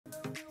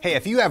Hey,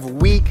 if you have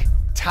weak,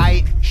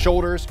 tight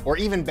shoulders or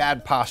even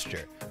bad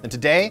posture, then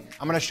today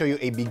I'm gonna show you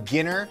a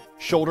beginner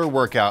shoulder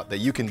workout that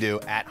you can do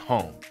at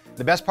home.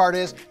 The best part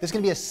is, this is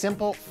gonna be a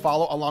simple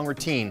follow-along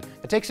routine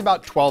that takes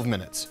about 12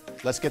 minutes.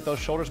 Let's get those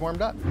shoulders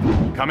warmed up.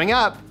 Coming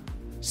up,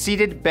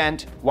 seated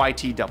bent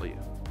YTW.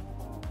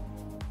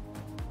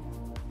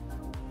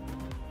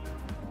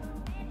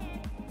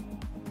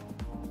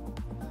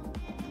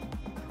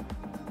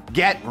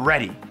 Get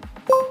ready.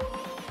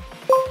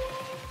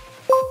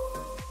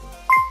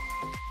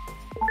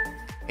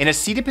 In a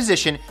seated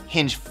position,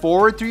 hinge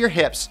forward through your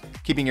hips,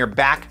 keeping your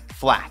back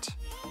flat.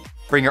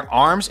 Bring your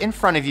arms in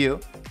front of you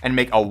and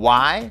make a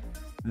Y,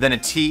 then a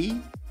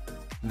T,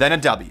 then a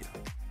W.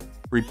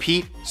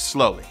 Repeat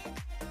slowly.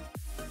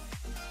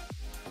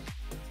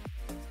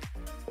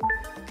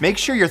 Make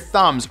sure your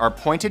thumbs are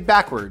pointed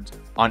backwards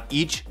on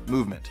each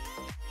movement.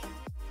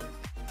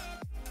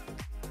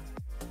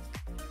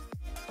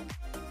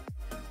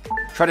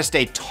 Try to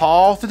stay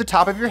tall through the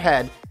top of your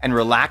head and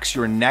relax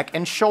your neck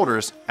and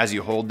shoulders as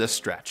you hold this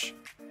stretch.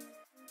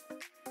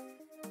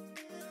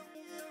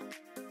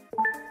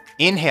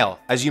 Inhale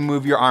as you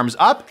move your arms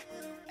up.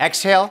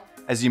 Exhale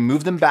as you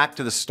move them back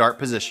to the start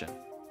position.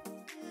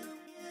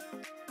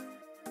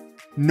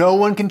 No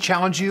one can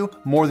challenge you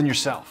more than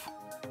yourself.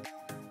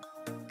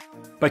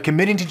 By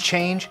committing to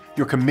change,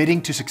 you're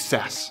committing to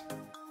success.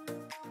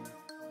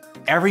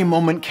 Every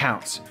moment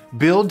counts.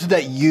 Build to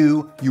that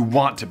you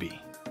want to be.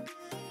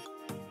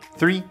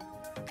 3,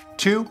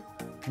 2,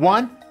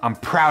 1, I'm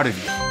proud of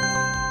you.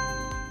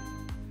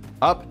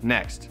 Up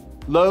next,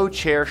 low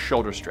chair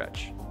shoulder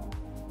stretch.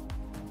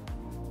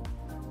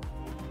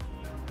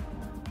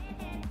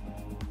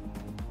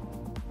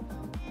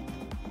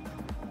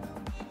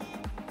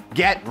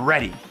 Get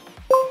ready.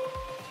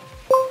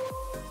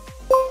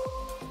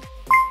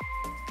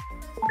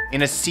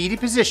 In a seated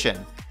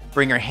position,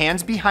 bring your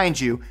hands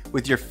behind you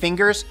with your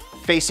fingers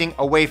facing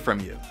away from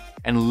you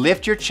and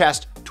lift your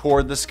chest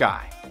toward the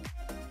sky.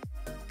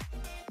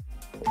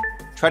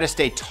 Try to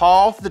stay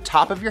tall to the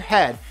top of your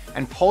head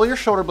and pull your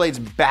shoulder blades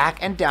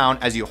back and down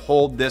as you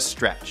hold this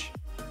stretch.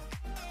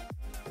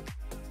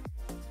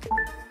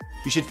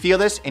 You should feel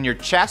this in your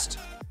chest,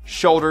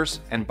 shoulders,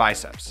 and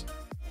biceps.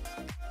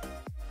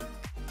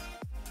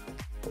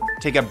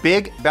 Take a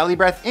big belly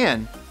breath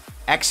in,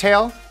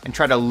 exhale, and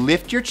try to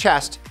lift your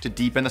chest to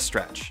deepen the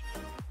stretch.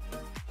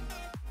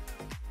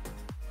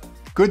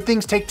 Good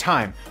things take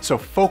time, so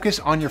focus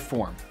on your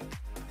form.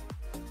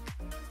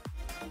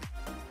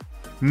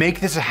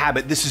 Make this a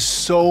habit. This is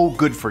so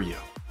good for you.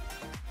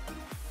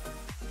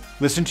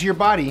 Listen to your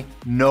body,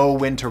 know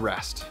when to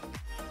rest.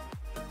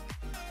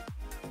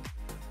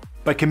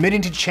 By committing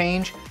to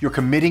change, you're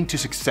committing to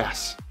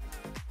success.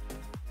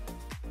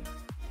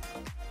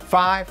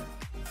 5,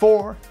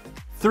 4,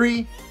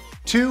 3,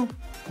 2,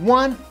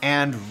 1,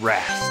 and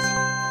rest.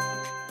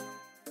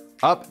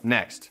 Up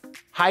next,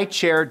 high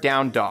chair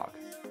down dog.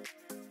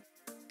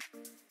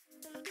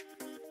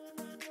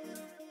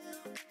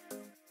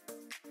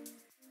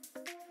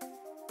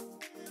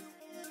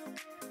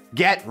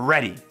 Get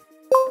ready.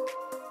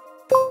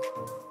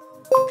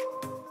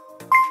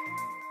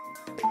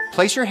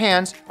 Place your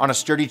hands on a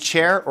sturdy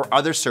chair or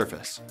other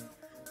surface.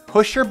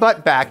 Push your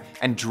butt back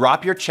and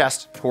drop your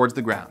chest towards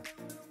the ground.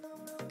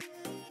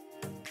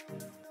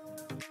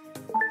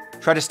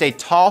 Try to stay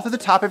tall through the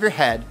top of your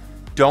head.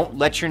 Don't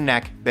let your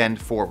neck bend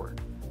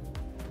forward.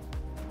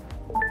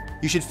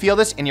 You should feel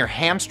this in your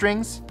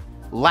hamstrings,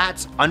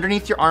 lats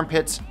underneath your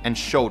armpits, and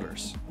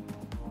shoulders.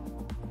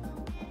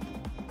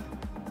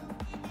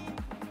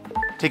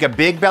 Take a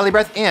big belly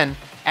breath in,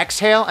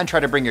 exhale, and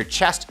try to bring your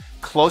chest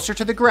closer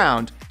to the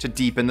ground to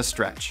deepen the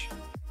stretch.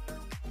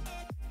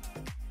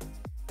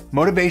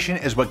 Motivation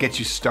is what gets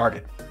you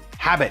started.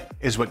 Habit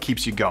is what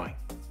keeps you going.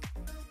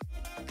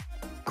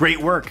 Great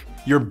work.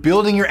 You're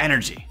building your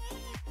energy.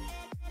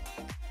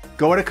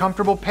 Go at a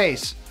comfortable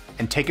pace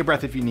and take a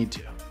breath if you need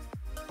to.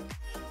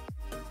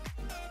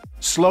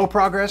 Slow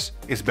progress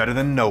is better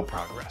than no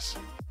progress.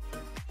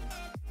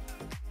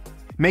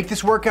 Make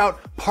this workout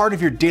part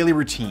of your daily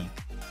routine.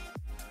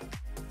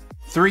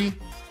 3,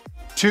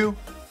 2,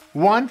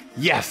 1,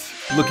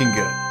 yes, looking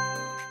good.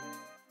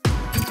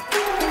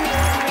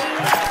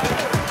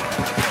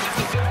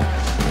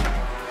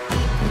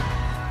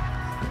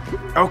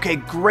 Okay,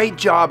 great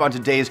job on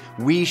today's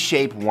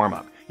We-Shape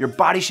warm-up. Your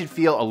body should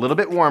feel a little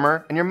bit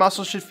warmer and your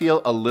muscles should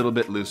feel a little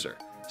bit looser.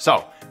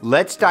 So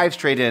let's dive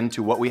straight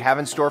into what we have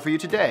in store for you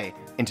today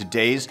in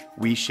today's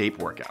We-Shape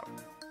workout.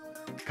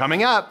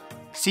 Coming up,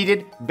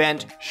 seated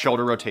bent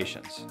shoulder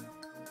rotations.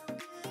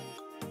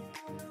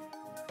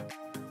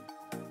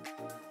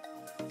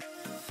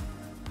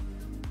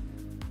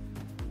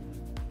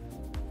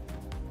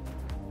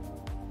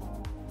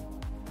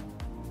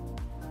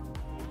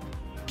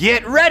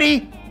 Get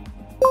ready!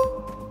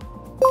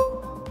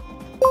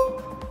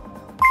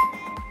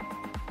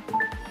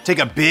 Take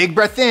a big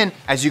breath in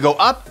as you go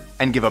up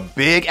and give a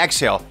big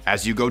exhale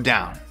as you go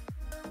down.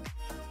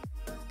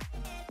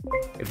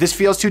 If this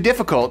feels too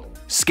difficult,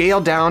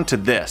 scale down to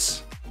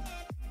this.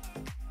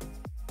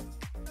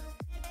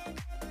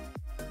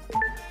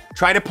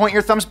 Try to point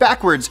your thumbs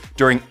backwards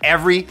during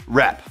every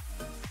rep.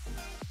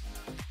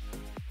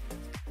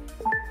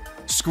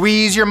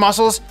 Squeeze your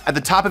muscles at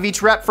the top of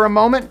each rep for a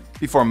moment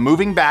before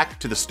moving back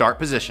to the start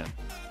position.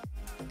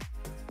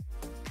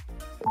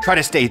 Try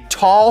to stay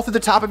tall through the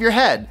top of your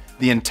head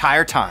the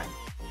entire time.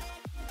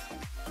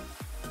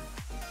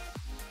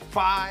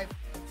 5,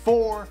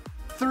 4,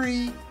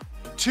 3,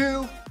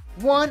 2,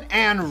 1,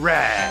 and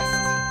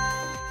rest.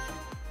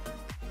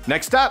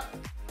 Next up,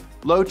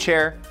 low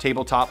chair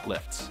tabletop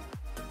lifts.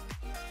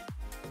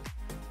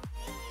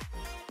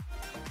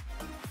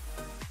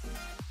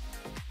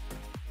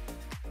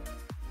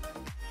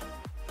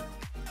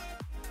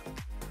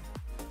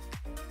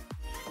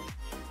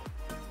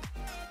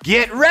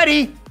 Get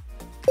ready!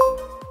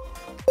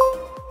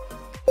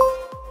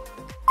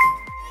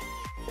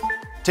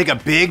 Take a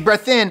big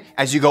breath in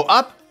as you go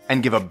up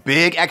and give a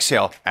big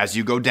exhale as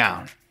you go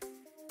down.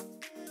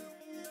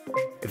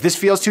 If this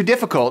feels too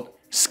difficult,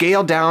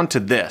 scale down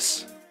to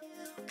this.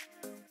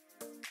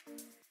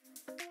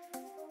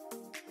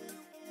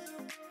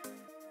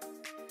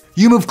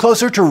 You move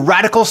closer to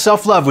radical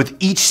self-love with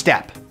each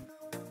step.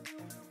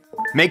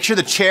 Make sure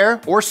the chair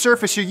or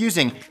surface you're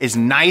using is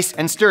nice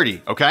and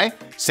sturdy, okay?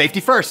 Safety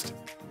first.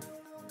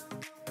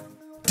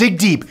 Dig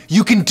deep,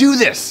 you can do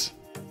this.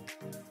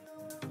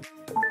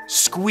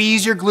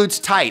 Squeeze your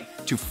glutes tight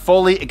to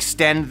fully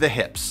extend the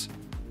hips.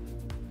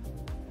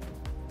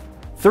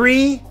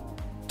 3,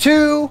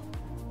 2,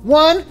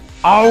 1.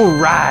 All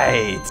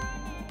right.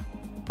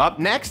 Up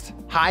next,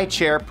 high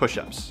chair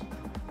push-ups.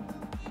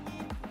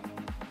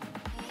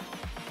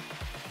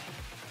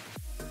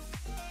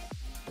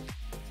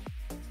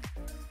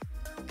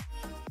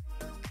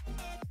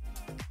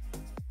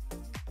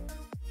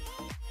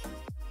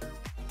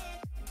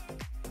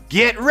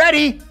 Get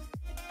ready!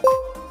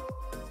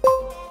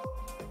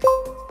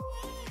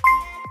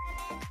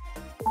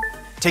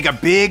 Take a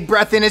big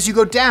breath in as you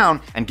go down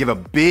and give a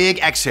big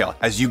exhale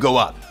as you go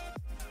up.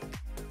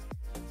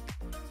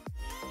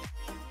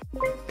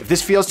 If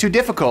this feels too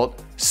difficult,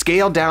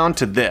 scale down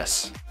to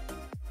this.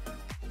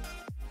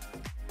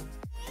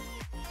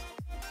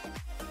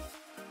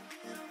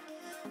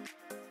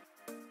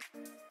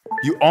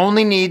 You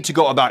only need to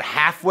go about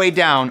halfway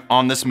down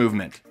on this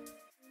movement.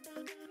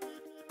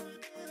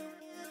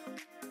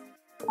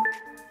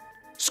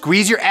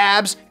 Squeeze your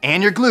abs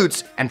and your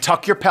glutes and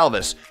tuck your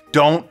pelvis.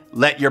 Don't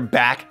let your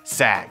back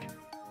sag.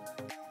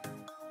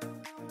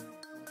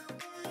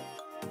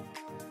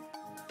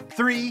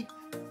 3,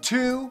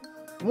 2,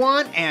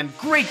 1, and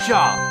great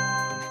job.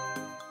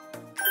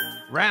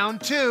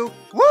 Round 2,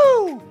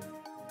 woo!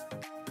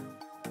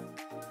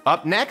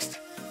 Up next,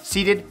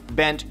 seated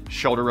bent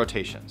shoulder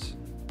rotations.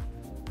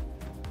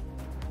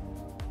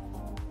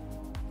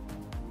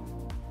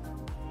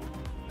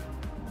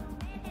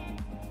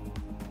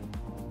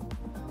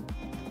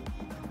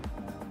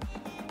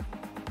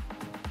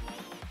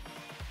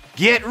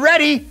 Get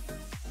ready!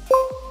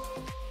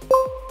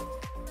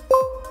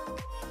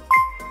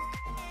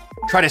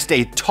 Try to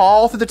stay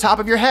tall through the top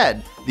of your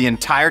head the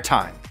entire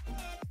time.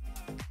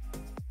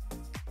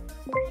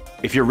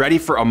 If you're ready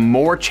for a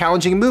more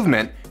challenging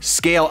movement,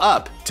 scale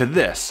up to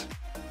this.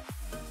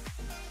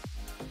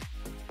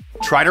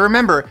 Try to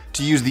remember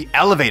to use the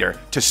elevator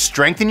to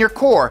strengthen your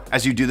core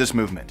as you do this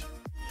movement.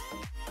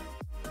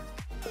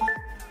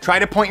 Try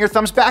to point your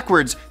thumbs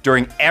backwards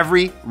during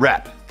every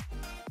rep.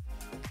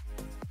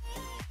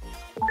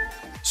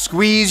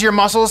 Squeeze your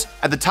muscles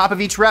at the top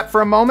of each rep for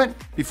a moment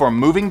before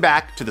moving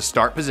back to the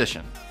start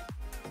position.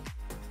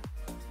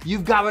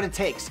 You've got what it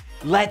takes.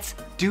 Let's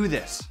do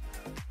this.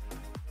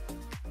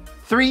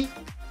 3,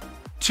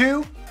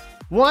 2,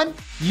 1,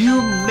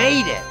 you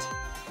made it.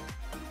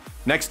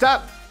 Next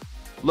up,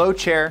 low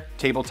chair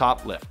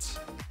tabletop lifts.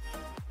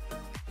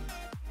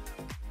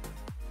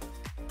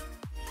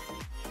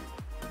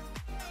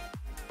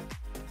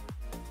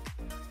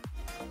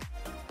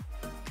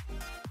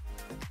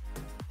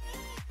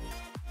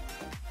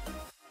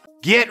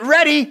 Get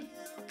ready!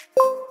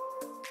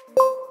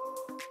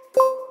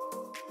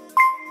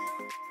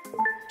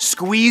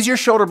 Squeeze your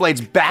shoulder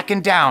blades back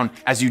and down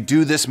as you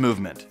do this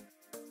movement.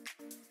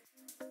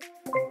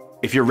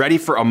 If you're ready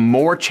for a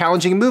more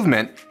challenging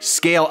movement,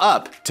 scale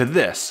up to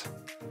this.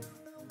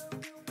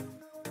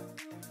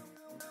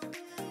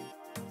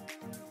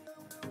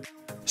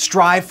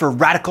 Strive for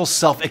radical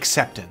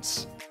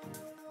self-acceptance.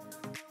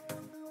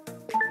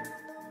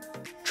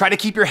 Try to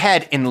keep your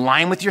head in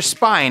line with your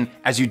spine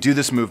as you do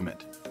this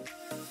movement.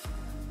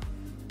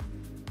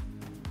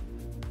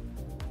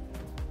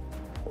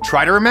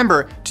 Try to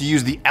remember to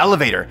use the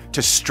elevator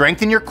to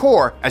strengthen your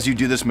core as you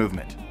do this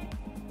movement.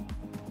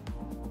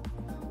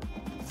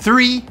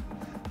 3,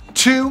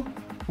 2,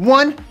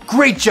 1,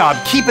 great job,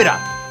 keep it up.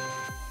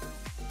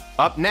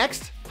 Up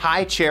next,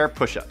 high chair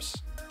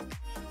push-ups.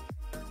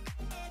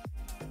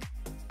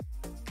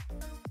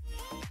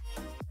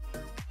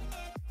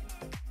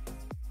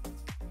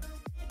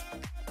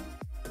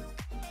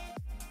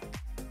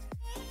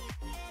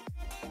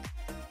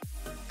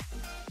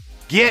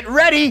 Get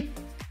ready!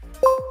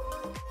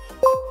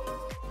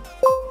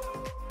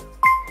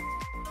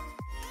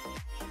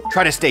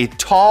 Try to stay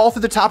tall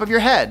through the top of your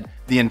head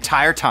the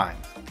entire time.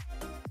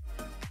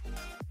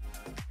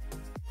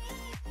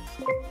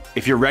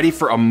 If you're ready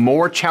for a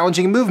more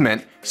challenging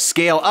movement,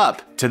 scale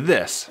up to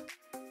this.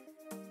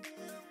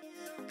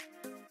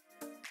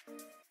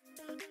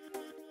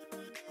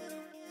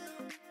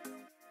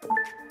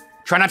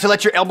 Try not to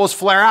let your elbows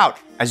flare out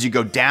as you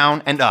go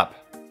down and up.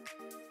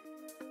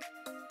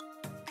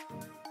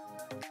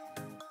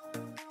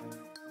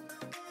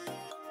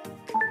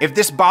 If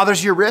this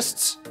bothers your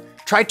wrists,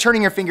 try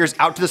turning your fingers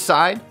out to the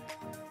side.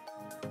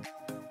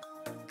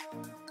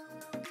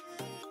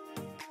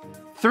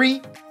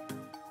 3,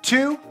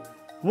 2,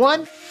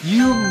 1,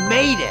 you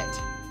made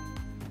it.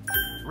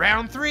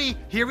 Round 3,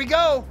 here we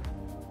go.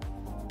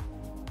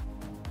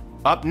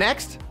 Up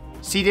next,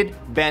 seated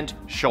bent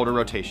shoulder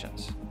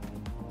rotations.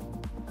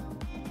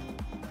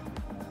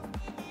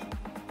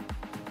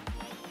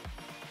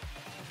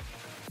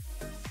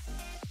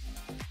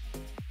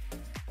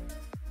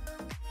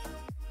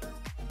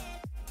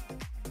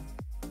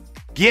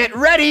 Get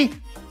ready.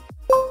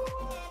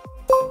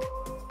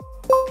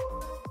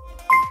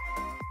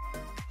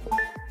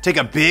 Take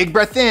a big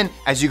breath in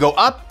as you go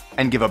up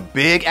and give a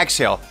big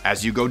exhale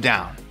as you go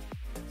down.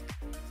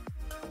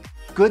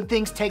 Good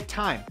things take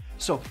time,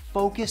 so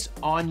focus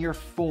on your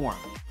form.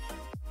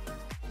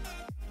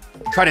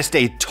 Try to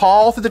stay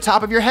tall through the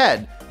top of your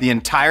head the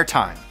entire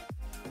time.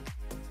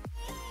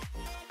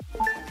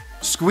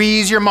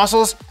 Squeeze your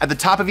muscles at the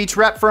top of each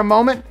rep for a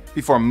moment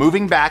before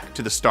moving back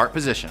to the start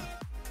position.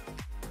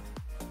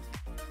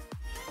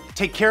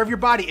 Take care of your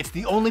body. It's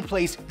the only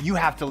place you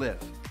have to live.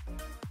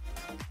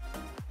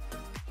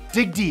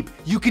 Dig deep.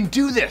 You can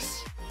do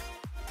this.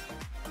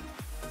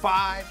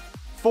 5,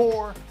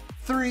 4,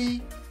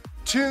 3,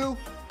 2,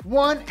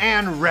 1,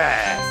 and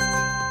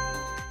rest.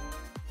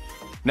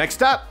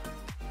 Next up,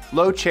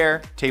 low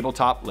chair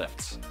tabletop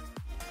lifts.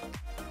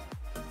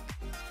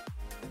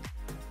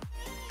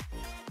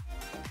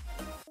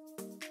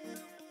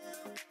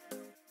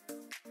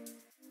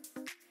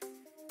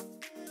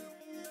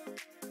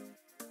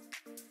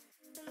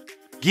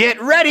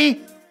 Get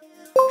ready.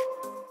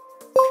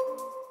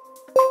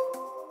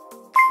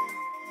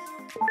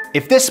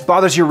 If this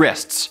bothers your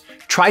wrists,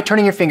 try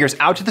turning your fingers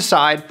out to the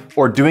side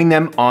or doing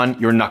them on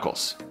your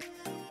knuckles.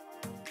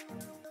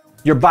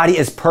 Your body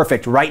is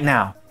perfect right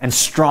now and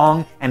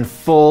strong and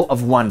full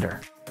of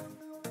wonder.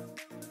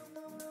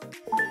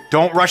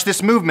 Don't rush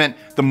this movement.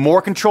 The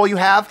more control you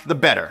have, the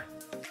better.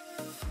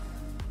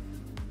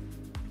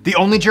 The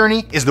only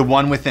journey is the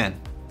one within.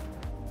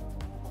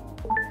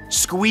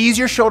 Squeeze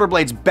your shoulder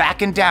blades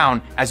back and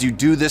down as you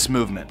do this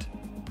movement.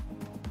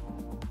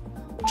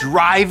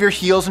 Drive your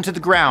heels into the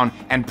ground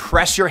and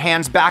press your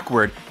hands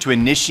backward to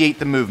initiate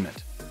the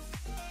movement.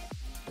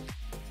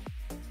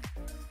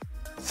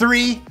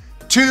 3,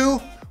 2,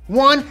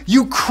 1,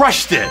 you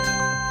crushed it!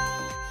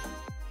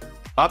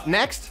 Up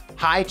next,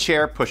 high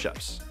chair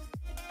push-ups.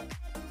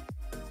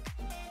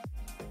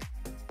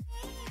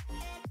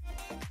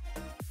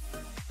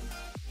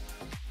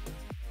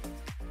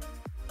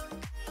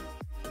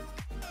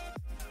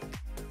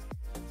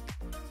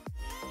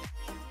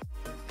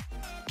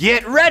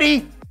 Get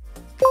ready!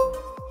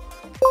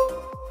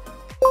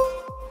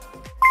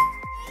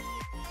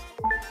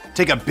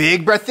 Take a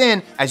big breath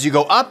in as you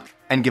go up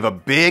and give a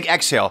big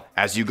exhale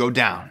as you go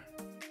down.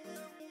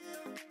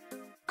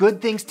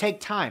 Good things take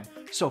time,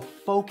 so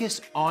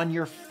focus on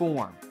your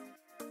form.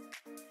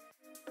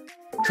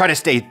 Try to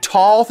stay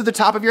tall through the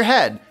top of your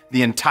head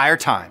the entire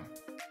time.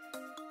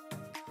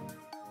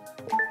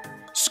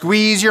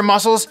 Squeeze your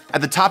muscles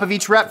at the top of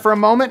each rep for a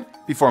moment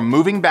before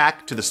moving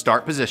back to the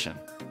start position.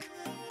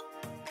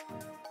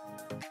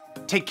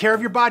 Take care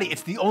of your body.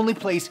 It's the only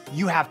place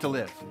you have to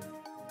live.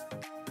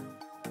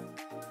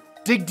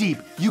 Dig deep.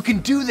 You can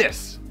do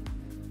this.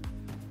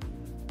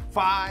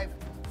 5,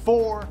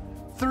 4,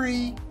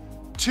 3,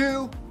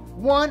 2,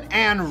 1,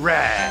 and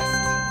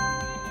rest.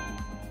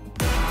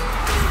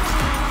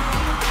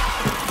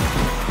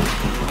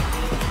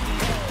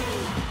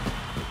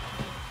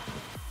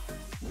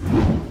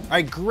 All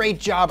right, great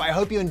job. I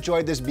hope you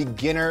enjoyed this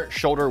beginner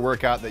shoulder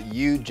workout that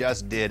you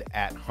just did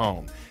at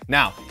home.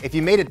 Now, if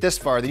you made it this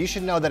far, then you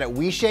should know that at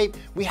WeShape,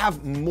 we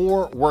have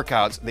more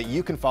workouts that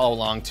you can follow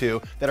along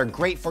to that are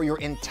great for your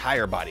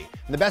entire body.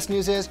 And the best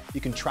news is you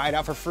can try it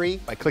out for free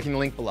by clicking the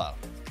link below.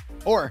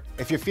 Or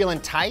if you're feeling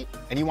tight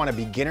and you want a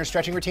beginner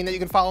stretching routine that you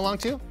can follow along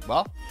to,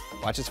 well,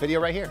 watch this video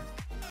right here.